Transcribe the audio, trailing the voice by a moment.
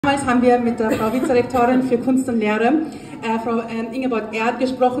Damals haben wir mit der Frau Vizerektorin für Kunst und Lehre, Frau Ingeborg Erhart,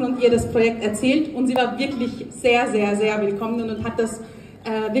 gesprochen und ihr das Projekt erzählt. Und sie war wirklich sehr, sehr, sehr willkommen und hat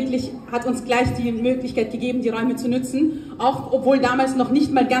uns gleich die Möglichkeit gegeben, die Räume zu nutzen. Auch obwohl damals noch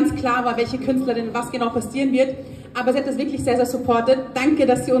nicht mal ganz klar war, welche Künstlerin was genau passieren wird. Aber sie hat das wirklich sehr, sehr supportet. Danke,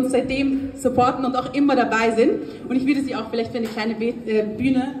 dass Sie uns seitdem supporten und auch immer dabei sind. Und ich würde Sie auch vielleicht für eine kleine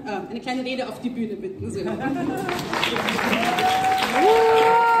eine kleine Rede auf die Bühne bitten. So.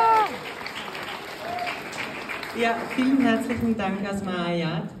 Ja, vielen herzlichen Dank,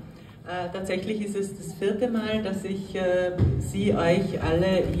 Mag.a. Tatsächlich ist es das 4. Mal, dass ich Sie euch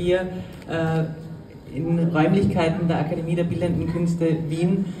alle hier in Räumlichkeiten der Akademie der Bildenden Künste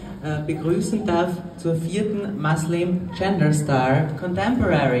Wien begrüßen darf zur 4. Muslim Gender Star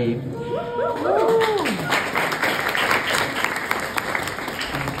Contemporary.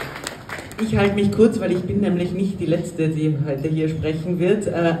 Ich halte mich kurz, weil ich bin nämlich nicht die Letzte, die heute hier sprechen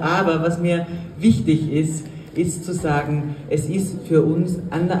wird, aber was mir wichtig ist zu sagen, es ist für uns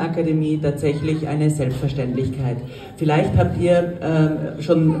an der Akademie tatsächlich eine Selbstverständlichkeit. Vielleicht habt ihr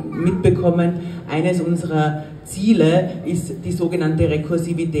schon mitbekommen, eines unserer Ziele ist die sogenannte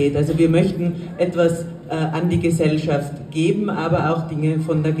Rekursivität. Also wir möchten etwas an die Gesellschaft geben, aber auch Dinge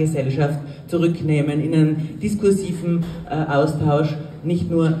von der Gesellschaft zurücknehmen, in einen diskursiven Austausch,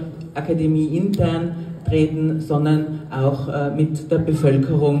 nicht nur Akademie intern treten, sondern auch mit der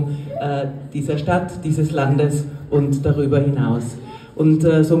Bevölkerung dieser Stadt, dieses Landes und darüber hinaus. Und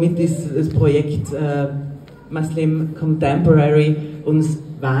somit ist das Projekt Muslim Contemporary uns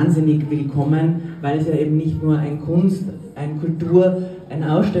wahnsinnig willkommen, weil es ja eben nicht nur ein Kunst-, ein Kultur-, ein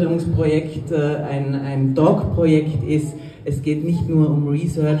Ausstellungsprojekt, ein Talk-Projekt ist. Es geht nicht nur um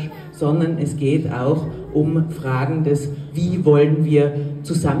Research, sondern es geht auch um Fragen des, wie wollen wir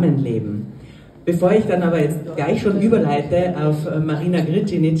zusammenleben. Bevor ich dann aber jetzt gleich schon überleite auf Marina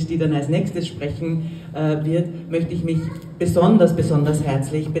Gržinić, die dann als nächstes sprechen wird, möchte ich mich besonders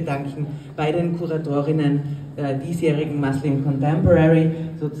herzlich bedanken bei den Kuratorinnen der diesjährigen Muslim Contemporary,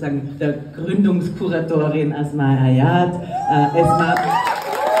 sozusagen der Gründungskuratorin Mag.a, Esma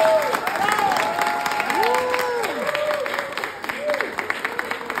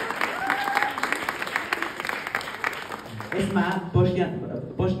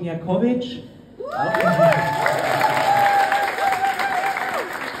Bosniakovic,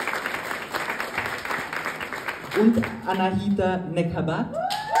 und Anahita Nekabat.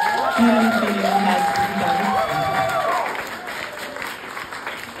 Vielen herzlichen Dank.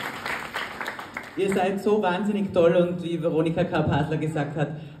 Ihr seid so wahnsinnig toll und wie Veronica Kaup-Hasler gesagt hat,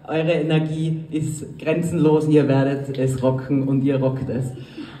 eure Energie ist grenzenlos, ihr werdet es rocken und ihr rockt es.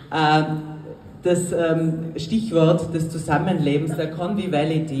 Das Stichwort des Zusammenlebens, der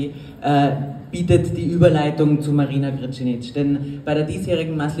Conviviality, bietet die Überleitung zu Marina Gržinić. Denn bei der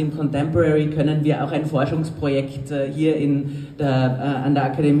diesjährigen Muslim Contemporary können wir auch ein Forschungsprojekt hier an der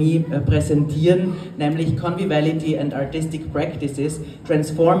Akademie präsentieren, nämlich Conviviality and Artistic Practices,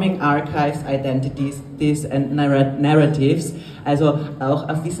 Transforming Archives, Identities and Narratives. Also auch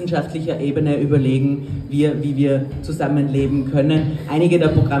auf wissenschaftlicher Ebene überlegen wir, wie wir zusammenleben können. Einige der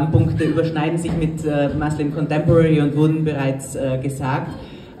Programmpunkte überschneiden sich mit Muslim Contemporary und wurden bereits gesagt.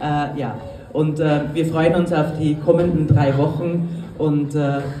 Ja. Und wir freuen uns auf die kommenden 3 Wochen und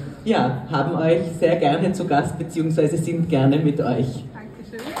ja, haben euch sehr gerne zu Gast, beziehungsweise sind gerne mit euch.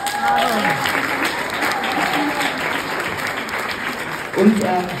 Dankeschön. Und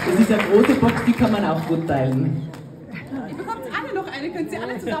das ist eine große Box, die kann man auch gut teilen. Ihr bekommt alle noch eine, könnt ihr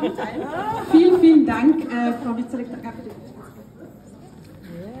alle zusammen teilen. Vielen Dank, Frau Vizerektorin.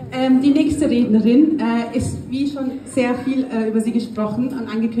 Die nächste Rednerin ist, wie schon sehr viel über sie gesprochen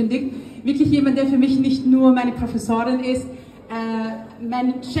und angekündigt, wirklich jemand, der für mich nicht nur meine Professorin ist,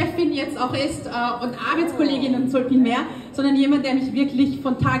 meine Chefin jetzt auch ist und Arbeitskollegin und so viel mehr, sondern jemand, der mich wirklich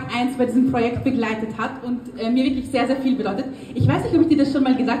von Tag 1 bei diesem Projekt begleitet hat und mir wirklich sehr, sehr viel bedeutet. Ich weiß nicht, ob ich dir das schon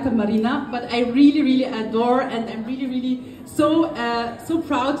mal gesagt habe, Marina, but I really adore and I'm really so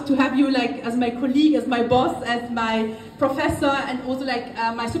proud to have you like as my colleague, as my boss, as my professor and also like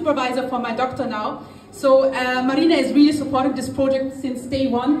my supervisor for my doctor now. So Marina is really supporting this project since day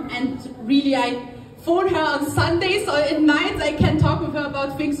one, and really I phone her on Sundays or at nights. I can talk with her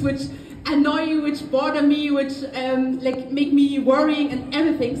about things which annoy you, which bother me, which like make me worrying and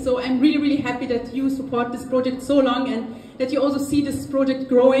everything. So I'm really happy that you support this project so long and that you also see this project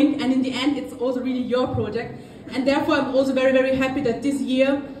growing, and in the end it's also really your project. And therefore I'm also very happy that this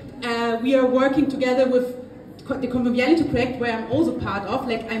year we are working together with the Conviviality project, where I'm also part of.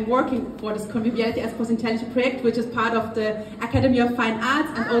 Like, I'm working for this Conviviality as Potentiality project, which is part of the Academy of Fine Arts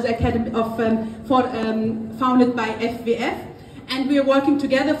and also Academy of founded by FWF. and we are working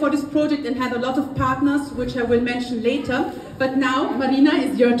together for this project and have a lot of partners, which I will mention later. But now, Marina,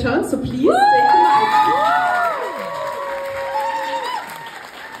 it's your turn, so please take the mic.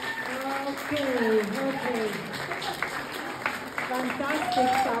 Okay. Fantastic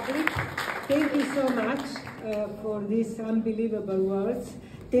public. Thank you so much for these unbelievable words.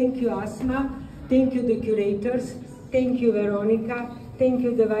 Thank you, Asma. Thank you, the curators. Thank you, Veronica. Thank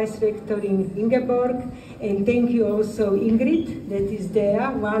you, the Vicerektorin Ingeborg. And thank you also, Ingrid, that is there,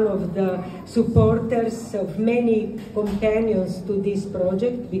 one of the supporters of many companions to this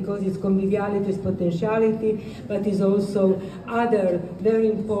project, because it's conviviality, it's potentiality, but it's also other very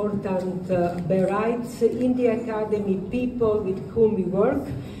important rights in the Academy, people with whom we work.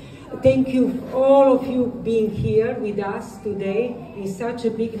 Thank you, all of you being here with us today in such a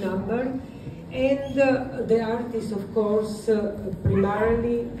big number. And the artists, of course,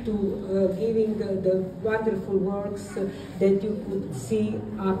 primarily to giving the wonderful works that you could see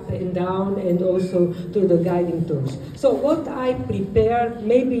up and down, and also to the guiding tours. So what I prepared,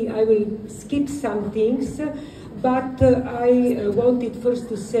 maybe I will skip some things, but I wanted first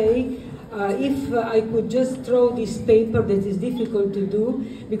to say, if I could just throw this paper, that is difficult to do,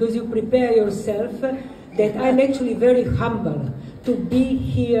 because you prepare yourself, that I'm actually very humble to be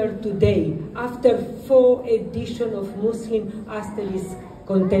here today after 4 editions of Muslim Asterisk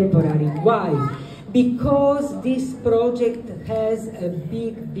Contemporary. Why? Because this project has a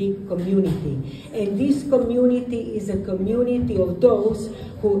big community, and this community is a community of those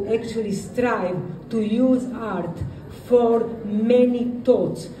who actually strive to use art for many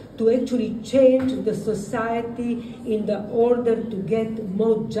thoughts, to actually change the society in the order to get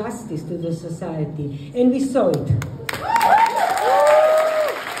more justice to the society. And we saw it.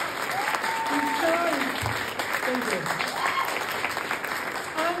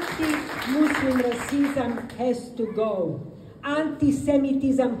 Anti-Muslim racism has to go.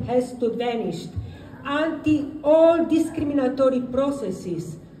 Anti-Semitism has to vanish. All discriminatory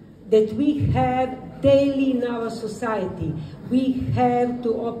processes that we have daily in our society, we have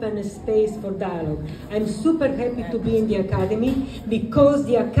to open a space for dialogue. I'm super happy to be in the Academy, because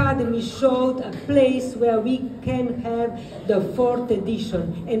the Academy showed a place where we can have the 4th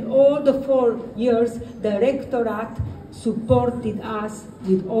edition. And all the 4 years, the Rectorate supported us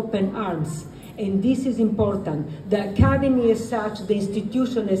with open arms. And this is important. The Academy as such, the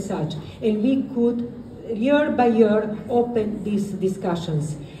institution as such, and we could year by year open these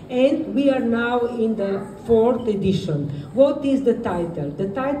discussions. And we are now in the 4th edition. What is the title? The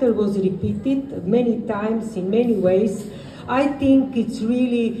title was repeated many times in many ways. I think it's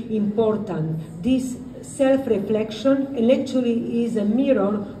really important. This self-reflection, and actually is a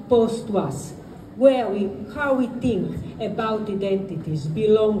mirror posed to us, how we think about identities,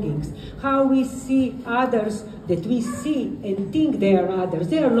 belongings, how we see others that we see and think they are others.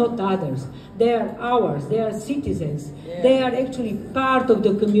 They are not others. They are ours. They are citizens. Yeah. They are actually part of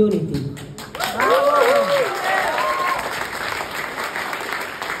the community.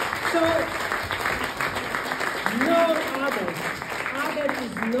 So, no others. Other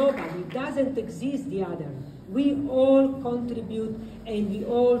is nobody. Doesn't exist the other. We all contribute, and we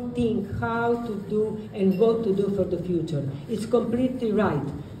all think how to do and what to do for the future. It's completely right.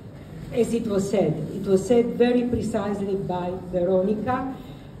 As it was said very precisely by Veronica,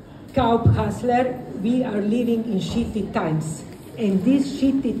 Kaup-Hasler, we are living in shitty times, and these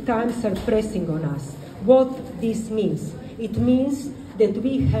shitty times are pressing on us. What this means? It means that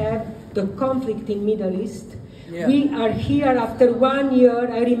we have the conflict in Middle East. Yeah. We are here after 1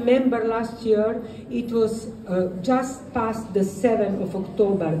 year. I remember last year, it was just past the 7th of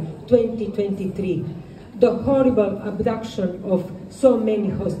October, 2023. The horrible abduction of so many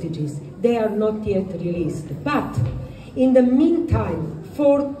hostages. They are not yet released. But in the meantime,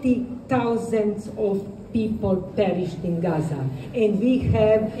 40,000 of people perished in Gaza. And we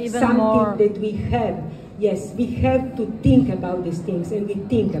have even something more that we have. Yes, we have to think about these things, and we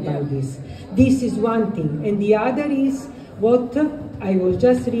think about this. This is one thing. And the other is what I was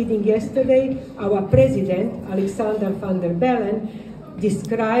just reading yesterday, our president, Alexander van der Bellen,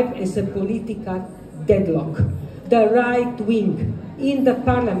 described as a political deadlock. The right wing in the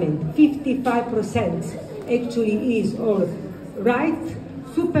parliament, 55% actually is or right,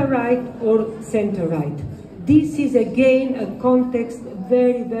 super right, or center right. This is again a context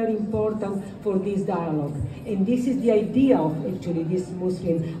very, very important for this dialogue. And this is the idea of actually this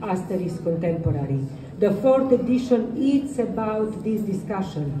Muslim Asterisk Contemporary. The 4th edition, it's about this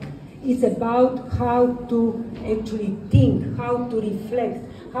discussion. It's about how to actually think, how to reflect,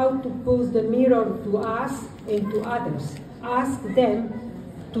 how to pose the mirror to us and to others. Ask them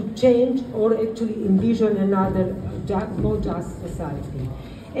to change or actually envision another more just society.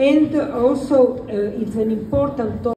 And also it's an important topic